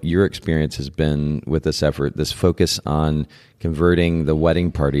curious what your experience has been with this effort, this focus on converting the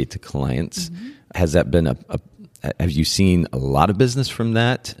wedding party to clients. Mm-hmm. Has that been have you seen a lot of business from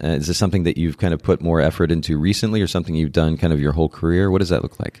that? Is this something that you've kind of put more effort into recently, or something you've done kind of your whole career? What does that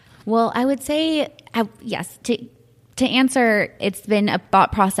look like? Well, I would say, yes, to answer, it's been a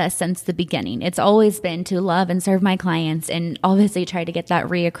thought process since the beginning. It's always been to love and serve my clients and obviously try to get that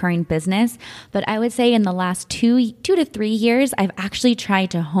reoccurring business. But I would say in the last 2 to 3 years, I've actually tried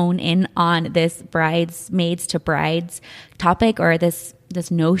to hone in on this bridesmaids to brides topic, or this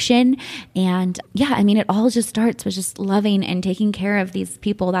notion. And yeah, I mean, it all just starts with just loving and taking care of these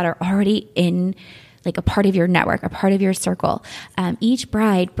people that are already in like a part of your network, a part of your circle. Each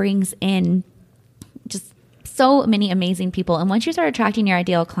bride brings in just so many amazing people. And once you start attracting your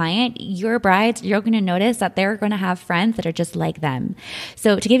ideal client, your brides, you're going to notice that they're going to have friends that are just like them.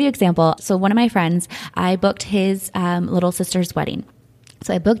 So to give you an example, so one of my friends, I booked his little sister's wedding.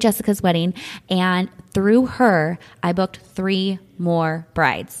 So I booked Jessica's wedding, and through her, I booked 3 more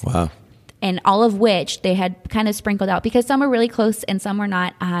brides. Wow. And all of which they had kind of sprinkled out, because some were really close and some were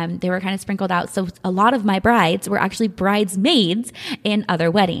not. They were kind of sprinkled out. So a lot of my brides were actually bridesmaids in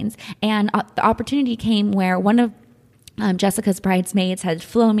other weddings. And the opportunity came where one of Jessica's bridesmaids had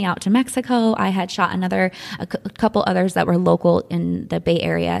flown me out to Mexico. I had shot a couple others that were local in the Bay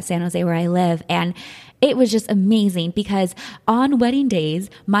Area, San Jose, where I live. And it was just amazing because on wedding days,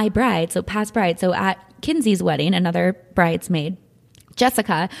 my bride, so past bride, so at Kinsey's wedding, another bridesmaid,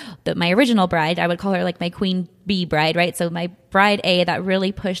 Jessica, my original bride, I would call her like my queen bee bride, right? So my bride A that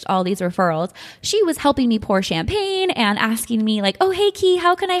really pushed all these referrals, she was helping me pour champagne and asking me like, oh, hey, Key,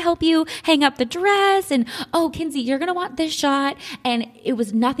 how can I help you hang up the dress? And, oh, Kinsey, you're going to want this shot. And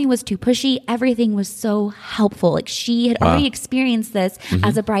nothing was too pushy. Everything was so helpful. Like she had already experienced this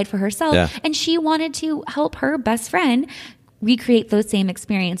as a bride for herself. And she wanted to help her best friend recreate those same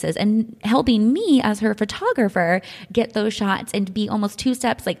experiences, and helping me as her photographer get those shots and be almost 2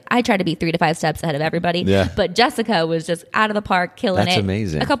 steps. Like I try to be 3 to 5 steps ahead of everybody, but Jessica was just out of the park, killing it. That's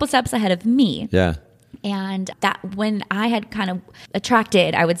amazing. A couple steps ahead of me. Yeah. And that when I had kind of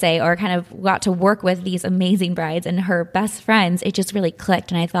attracted, I would say, or kind of got to work with these amazing brides and her best friends, it just really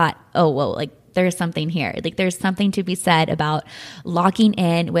clicked. And I thought, oh, whoa, like there's something here. Like there's something to be said about locking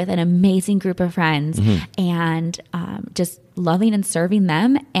in with an amazing group of friends and just loving and serving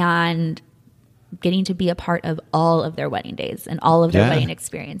them and getting to be a part of all of their wedding days and all of their wedding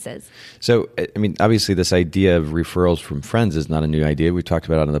experiences. So, I mean, obviously this idea of referrals from friends is not a new idea. We've talked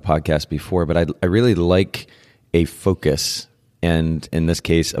about it on the podcast before, but I really like a focus, and in this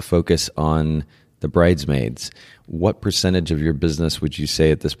case, a focus on the bridesmaids. What percentage of your business would you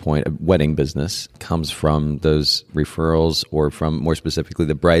say at this point, wedding business, comes from those referrals, or from, more specifically,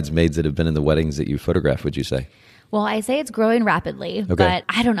 the bridesmaids that have been in the weddings that you photographed, would you say? Well, I say it's growing rapidly, but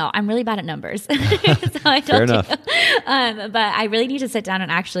I don't know. I'm really bad at numbers. So I Fair enough. But I really need to sit down and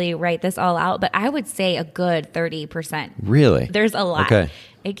actually write this all out. But I would say a good 30%. Really? There's a lot. Okay.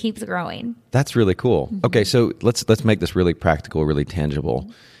 It keeps growing. That's really cool. Okay, so let's make this really practical, really tangible.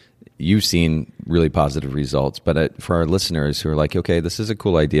 you've seen really positive results. But for our listeners who are like, okay, this is a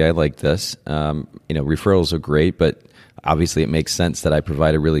cool idea. I like this. Referrals are great, but obviously it makes sense that I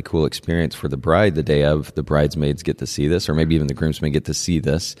provide a really cool experience for the bride the day of. The bridesmaids get to see this, or maybe even the groomsmen get to see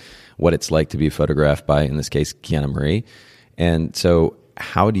this, what it's like to be photographed by, in this case, Kiana Marie. And so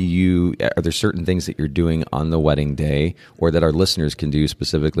are there certain things that you're doing on the wedding day, or that our listeners can do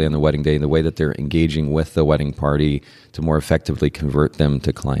specifically on the wedding day in the way that they're engaging with the wedding party to more effectively convert them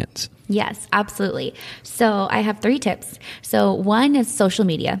to clients? Yes, absolutely. So I have 3 tips. So one is social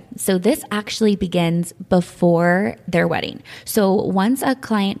media. So this actually begins before their wedding. So once a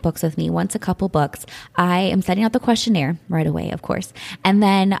client books with me, once a couple books, I am sending out the questionnaire right away, of course. And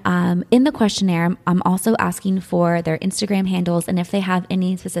then in the questionnaire, I'm also asking for their Instagram handles and if they have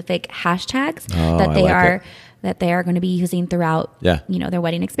any specific hashtags that they are going to be using throughout, their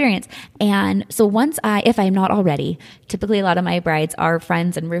wedding experience. And so if I'm not already, typically a lot of my brides are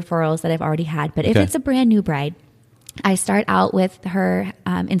friends and referrals that I've already had. But if it's a brand new bride, I start out with her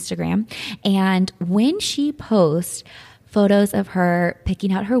Instagram. And when she posts photos of her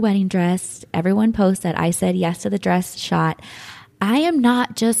picking out her wedding dress, everyone posts that I said yes to the dress shot. I am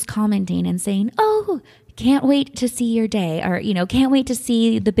not just commenting and saying, oh, can't wait to see your day, or, can't wait to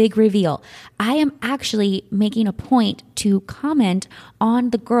see the big reveal. I am actually making a point to comment on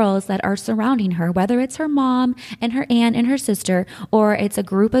the girls that are surrounding her, whether it's her mom and her aunt and her sister, or it's a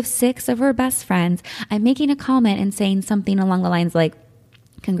group of 6 of her best friends. I'm making a comment and saying something along the lines like,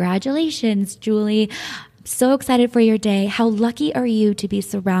 congratulations, Julie. So excited for your day. How lucky are you to be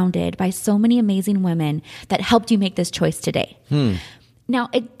surrounded by so many amazing women that helped you make this choice today? Now,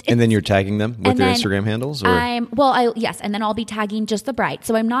 and then you're tagging them with their Instagram handles, or yes, and then I'll be tagging just the bride.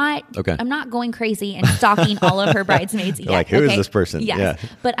 So I'm not going crazy and stalking all of her bridesmaids yet. Like, who is this person? Yes. Yeah.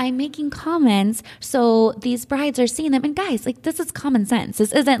 But I'm making comments so these brides are seeing them. And guys, like, this is common sense.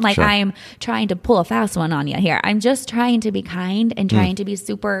 This isn't like I'm trying to pull a fast one on you here. I'm just trying to be kind and trying to be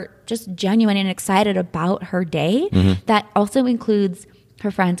super just genuine and excited about her day. That also includes her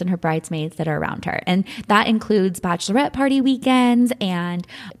friends and her bridesmaids that are around her. And that includes bachelorette party weekends and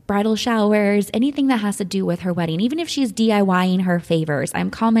bridal showers, anything that has to do with her wedding. Even if she's DIYing her favors, I'm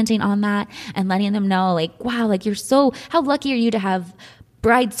commenting on that and letting them know, like, wow, like, how lucky are you to have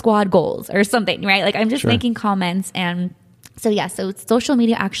bride squad goals or something, right? Like, I'm just making comments. And so social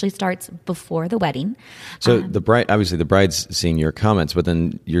media actually starts before the wedding. So the bride's seeing your comments, but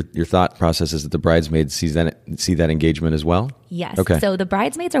then your thought process is that the bridesmaids see that engagement as well? Yes. Okay. So the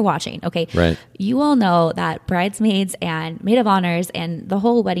bridesmaids are watching. Okay. Right. You all know that bridesmaids and maid of honors and the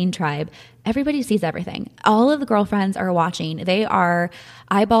whole wedding tribe, everybody sees everything. All of the girlfriends are watching. They are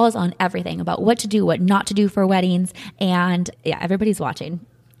eyeballs on everything about what to do, what not to do for weddings. And everybody's watching.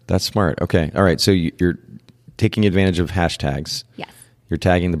 That's smart. Okay. All right. So you're taking advantage of hashtags. Yes. You're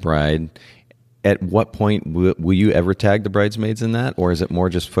tagging the bride. At what point will you ever tag the bridesmaids in that? Or is it more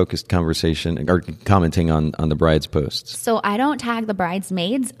just focused conversation or commenting on the bride's posts? So I don't tag the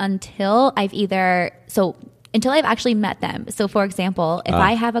bridesmaids until I've actually met them. So for example, if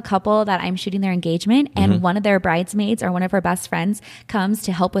I have a couple that I'm shooting their engagement and one of their bridesmaids or one of her best friends comes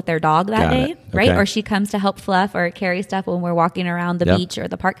to help with their dog that day, right? Okay. Or she comes to help fluff or carry stuff when we're walking around the beach or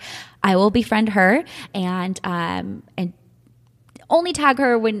the park, I will befriend her and only tag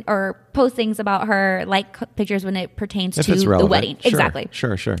her or post things about her, like pictures when it pertains to the wedding. Sure. Exactly.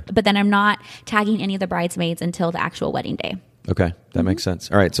 Sure. But then I'm not tagging any of the bridesmaids until the actual wedding day. Okay, that makes sense.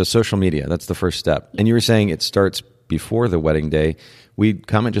 All right, so social media, that's the first step. And you were saying it starts before the wedding day. We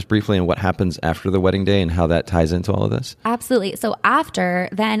comment just briefly on what happens after the wedding day and how that ties into all of this? Absolutely. So after,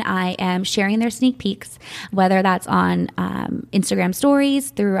 then I am sharing their sneak peeks, whether that's on Instagram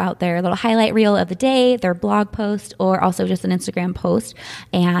stories, throughout their little highlight reel of the day, their blog post, or also just an Instagram post.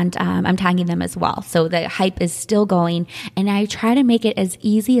 And I'm tagging them as well. So the hype is still going. And I try to make it as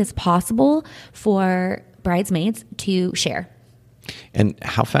easy as possible for bridesmaids to share. And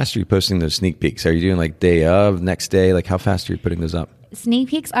how fast are you posting those sneak peeks? Are you doing like day of, next day? Like how fast are you putting those up? Sneak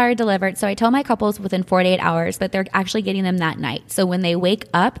peeks are delivered. So I tell my couples within 48 hours, but they're actually getting them that night. So when they wake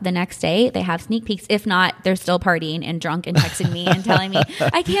up the next day, they have sneak peeks. If not, they're still partying and drunk and texting me and telling me,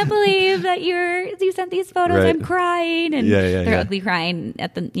 I can't believe that you sent these photos. Right. I'm crying. And they're ugly crying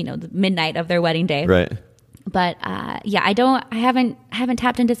at the midnight of their wedding day. Right. But I haven't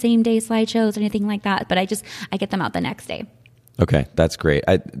tapped into same day slideshows or anything like that, but I get them out the next day. Okay, that's great.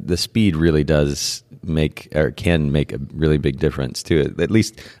 The speed really does can make a really big difference to it. At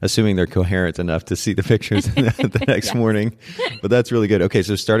least assuming they're coherent enough to see the pictures the next morning. But that's really good. Okay,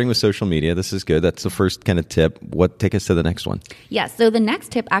 so starting with social media, this is good. That's the first kind of tip. Take us to the next one? Yes. So the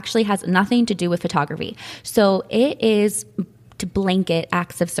next tip actually has nothing to do with photography. So it is to blanket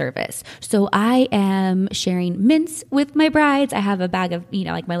acts of service. So I am sharing mints with my brides. I have a bag of,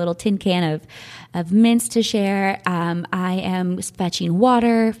 like my little tin can of mints to share. I am fetching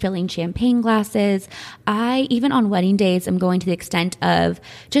water, filling champagne glasses. I, even on wedding days, am going to the extent of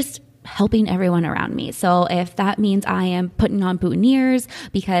just helping everyone around me. So if that means I am putting on boutonnieres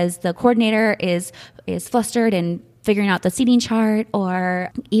because the coordinator is flustered and figuring out the seating chart,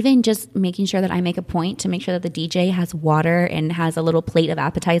 or even just making sure that I make a point to make sure that the DJ has water and has a little plate of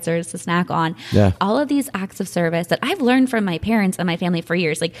appetizers to snack on. Yeah. All of these acts of service that I've learned from my parents and my family for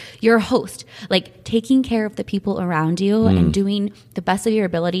years, like you're a host, like taking care of the people around you and doing the best of your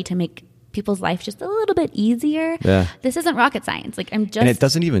ability to make people's life just a little bit easier. Yeah. This isn't rocket science. Like I'm just... And it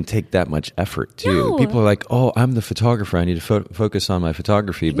doesn't even take that much effort too. No. People are like, oh, I'm the photographer. I need to focus on my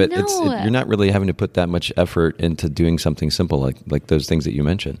photography. But you're not really having to put that much effort into doing something simple like those things that you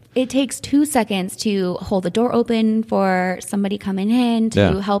mentioned. It takes 2 seconds to hold the door open for somebody coming in,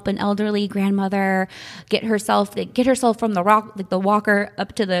 to help an elderly grandmother get herself from the walker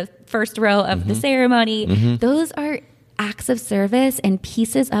up to the first row of the ceremony. Those are acts of service and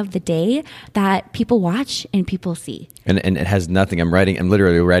pieces of the day that people watch and people see. And it has nothing. I'm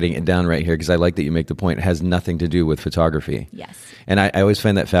literally writing it down right here because I like that you make the point. It has nothing to do with photography. Yes. And I always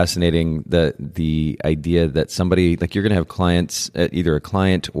find that fascinating, the idea that somebody, like you're going to have clients, either a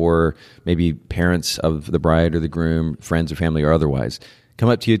client or maybe parents of the bride or the groom, friends or family or otherwise, come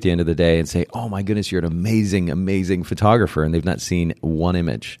up to you at the end of the day and say, oh my goodness, you're an amazing, amazing photographer. And they've not seen one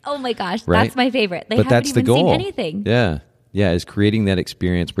image. Oh my gosh, right? That's my favorite. They but haven't that's even the goal. seen anything. Yeah. Yeah. Is creating that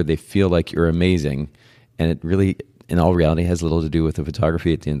experience where they feel like you're amazing. And it really, in all reality, has little to do with the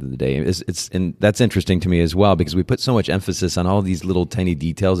photography at the end of the day. And that's interesting to me as well, because we put so much emphasis on all these little tiny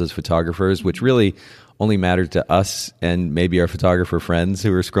details as photographers, which really only matter to us and maybe our photographer friends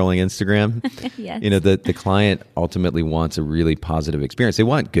who are scrolling Instagram. Yes. The client ultimately wants a really positive experience. They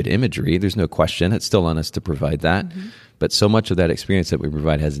want good imagery. There's no question. It's still on us to provide that. But so much of that experience that we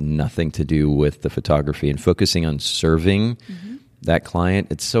provide has nothing to do with the photography, and focusing on serving that client.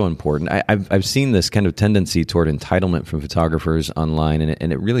 It's so important. I've seen this kind of tendency toward entitlement from photographers online,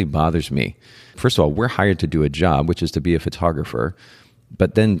 and it really bothers me. First of all, we're hired to do a job, which is to be a photographer,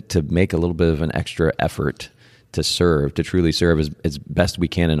 but then to make a little bit of an extra effort to truly serve as best we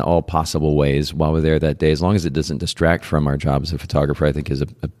can in all possible ways while we're there that day, as long as it doesn't distract from our job as a photographer, I think is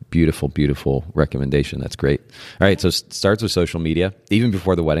a beautiful, beautiful recommendation. That's great. All right, so it starts with social media, even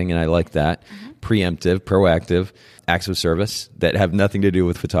before the wedding, and I like that. Preemptive, proactive, acts of service that have nothing to do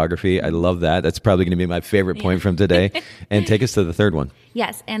with photography. I love that. That's probably going to be my favorite point from today. And take us to the third one.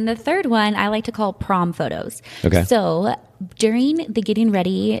 Yes, and the third one I like to call prom photos. Okay. So during the getting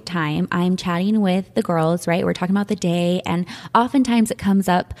ready time, I'm chatting with the girls, right? We're talking about the day, and oftentimes it comes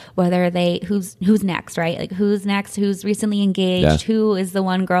up whether who's next, right? Like who's next, who's recently engaged, who is the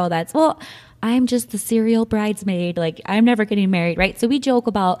one girl that's, I'm just the serial bridesmaid. Like, I'm never getting married, right? So we joke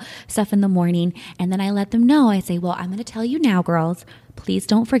about stuff in the morning, and then I let them know. I say, I'm going to tell you now, girls, please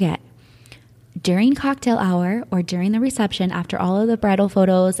don't forget. During cocktail hour or during the reception, after all of the bridal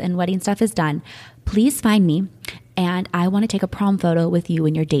photos and wedding stuff is done, please find me, and I want to take a prom photo with you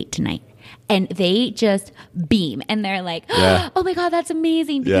and your date tonight. And they just beam, and they're like, oh my God, that's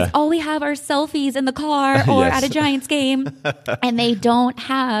amazing, because all we have are selfies in the car or at a Giants game, and they don't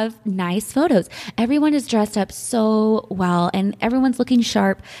have nice photos. Everyone is dressed up so well, and everyone's looking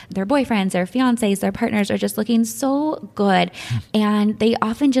sharp. Their boyfriends, their fiancés, their partners are just looking so good, and they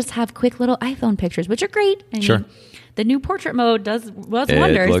often just have quick little iPhone pictures, which are great. I mean, the new portrait mode does wonders.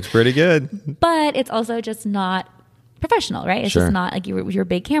 It looks pretty good. But it's also just not professional, right? It's just not like your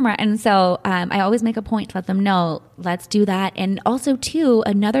big camera. And so I always make a point to let them know, let's do that. And also too,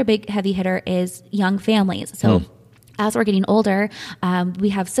 another big heavy hitter is young families. So as we're getting older, we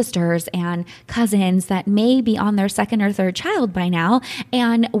have sisters and cousins that may be on their second or third child by now.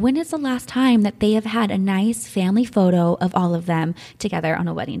 And when is the last time that they have had a nice family photo of all of them together on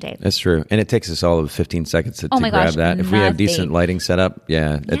a wedding day? That's true. And it takes us all of 15 seconds to grab that. If we have decent lighting set up,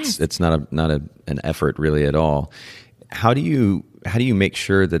 it's not an effort really at all. How do you make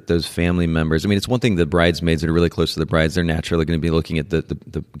sure that those family members, I mean, it's one thing the bridesmaids that are really close to the brides, they're naturally going to be looking at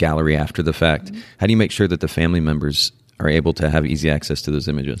the gallery after the fact. How do you make sure that the family members are able to have easy access to those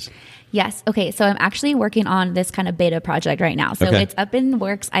images? Yes. Okay. So I'm actually working on this kind of beta project right now. So it's up in the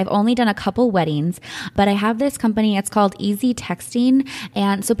works. I've only done a couple weddings, but I have this company. It's called Easy Texting.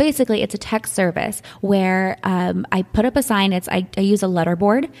 And so basically it's a text service where I put up a sign. I use a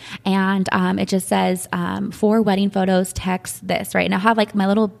letterboard, and it just says, for wedding photos, text this, right? And I'll have like my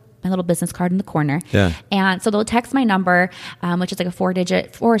little business card in the corner. Yeah. And so they'll text my number, which is like a 4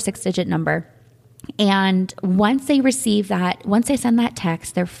 or 6 digit number. And once they receive that, once they send that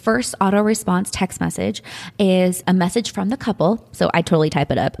text, their first auto response text message is a message from the couple. So I totally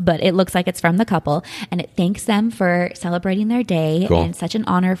type it up, but it looks like it's from the couple, and it thanks them for celebrating their day. Cool. And such an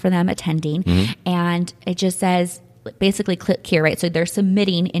honor for them attending. And it just says, basically click here, right? So they're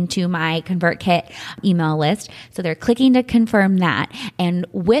submitting into my ConvertKit email list. So they're clicking to confirm that. And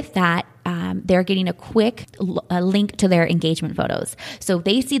with that, they're getting a quick link to their engagement photos. So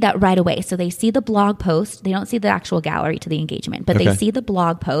they see that right away. So they see the blog post. They don't see the actual gallery to the engagement, but they see the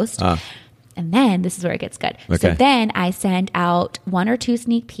blog post. And then this is where it gets good. Okay. So then I send out 1 or 2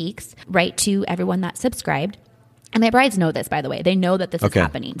 sneak peeks right to everyone that's subscribed. And my brides know this, by the way. They know that this is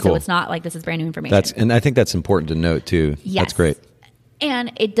happening. Cool. So it's not like this is brand new information. And I think that's important to note too. Yes. That's great.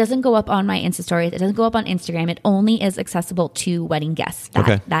 And it doesn't go up on my Insta stories. It doesn't go up on Instagram. It only is accessible to wedding guests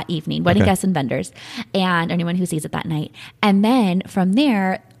that evening, wedding guests and vendors, and anyone who sees it that night. And then from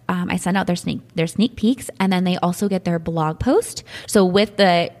there, I send out their sneak peeks, and then they also get their blog post. So with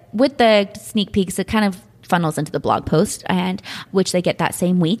the sneak peeks, it kind of funnels into the blog post, and which they get that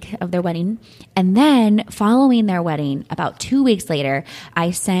same week of their wedding. And then following their wedding, about 2 weeks later,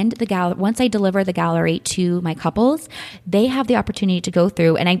 I send the gallery. Once I deliver the gallery to my couples, they have the opportunity to go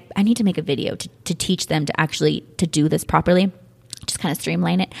through, and I need to make a video to teach them to do this properly. Just kind of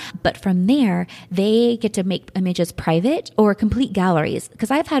streamline it. But from there, they get to make images private or complete galleries. Because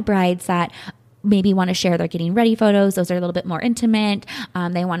I've had brides that maybe want to share their getting ready photos. Those are a little bit more intimate.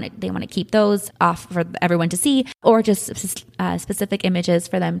 They want to keep those off for everyone to see, or just specific images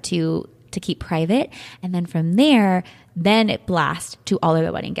for them to keep private. And then from there, then it blasts to all of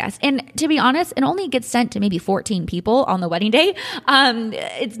the wedding guests. And to be honest, it only gets sent to maybe 14 people on the wedding day.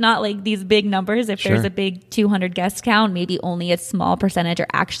 It's not like these big numbers. If there's a big 200 guest count, maybe only a small percentage are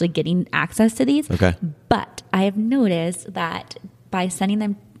actually getting access to these. Okay. But I have noticed that by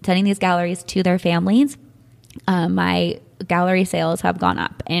sending these galleries to their families, my gallery sales have gone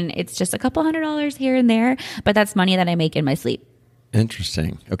up, and it's just a couple $100 here and there, but that's money that I make in my sleep.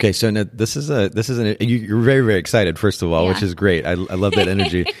 Interesting. Okay, so now you're very, very excited, first of all, which is great. I love that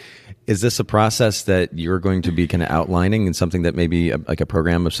energy. Is this a process that you're going to be kind of outlining, and something that maybe like a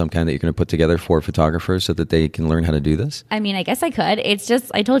program of some kind that you're going to put together for photographers so that they can learn how to do this? I mean, I guess I could. It's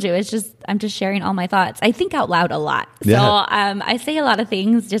just, I told you, I'm just sharing all my thoughts. I think out loud a lot. So I say a lot of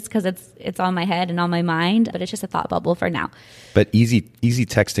things just because it's on my head and on my mind, but it's just a thought bubble for now. But Easy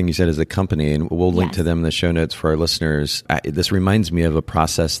Texting, you said, is a company, and we'll link to them in the show notes for our listeners. This reminds me of a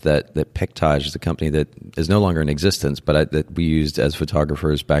process that Pictage is a company that is no longer in existence, but that we used as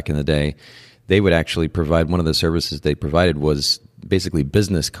photographers back in the day. They would actually provide, one of the services they provided was basically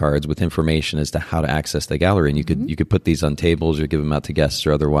business cards with information as to how to access the gallery. And you could put these on tables or give them out to guests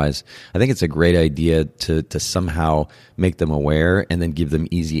or otherwise. I think it's a great idea to somehow make them aware and then give them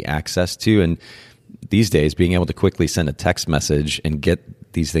easy access to. And these days, being able to quickly send a text message and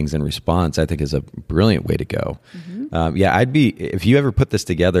get these things in response, I think is a brilliant way to go. If you ever put this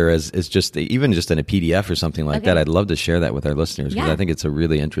together as just even just in a PDF or something like that, I'd love to share that with our listeners, because I think it's a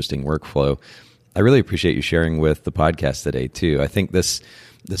really interesting workflow. I really appreciate you sharing with the podcast today too. I think this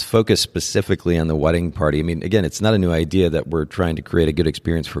focus specifically on the wedding party, I mean, again, it's not a new idea that we're trying to create a good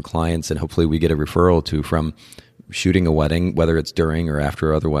experience for clients, and hopefully we get a referral from shooting a wedding, whether it's during or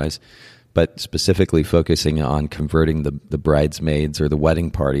after or otherwise. But specifically focusing on converting the bridesmaids or the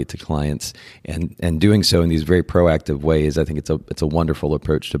wedding party to clients, and doing so in these very proactive ways. I think it's a wonderful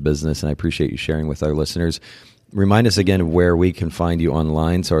approach to business, and I appreciate you sharing with our listeners. Remind us again of where we can find you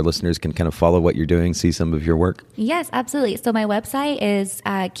online, so our listeners can kind of follow what you're doing, see some of your work. Yes, absolutely. So my website is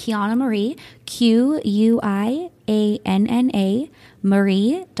Quianna Marie, QUIANNA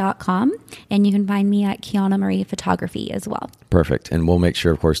Marie.com, and you can find me at Quianna Marie Photography as well. Perfect. And we'll make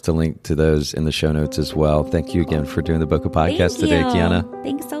sure, of course, to link to those in the show notes as well. Thank you again for doing the Bokeh Podcast today, Quianna.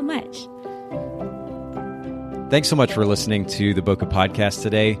 Thanks so much. Thanks so much for listening to the Bokeh Podcast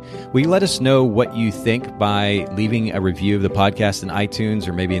today. Will you let us know what you think by leaving a review of the podcast in iTunes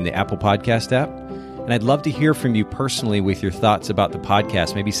or maybe in the Apple Podcast app? And I'd love to hear from you personally with your thoughts about the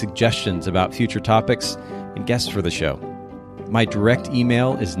podcast, maybe suggestions about future topics and guests for the show. My direct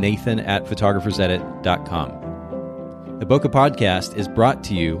email is nathan@photographersedit.com. The Bokeh Podcast is brought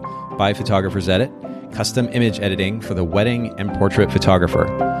to you by Photographers Edit, custom image editing for the wedding and portrait photographer.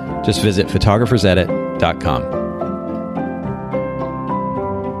 Just visit photographersedit.com.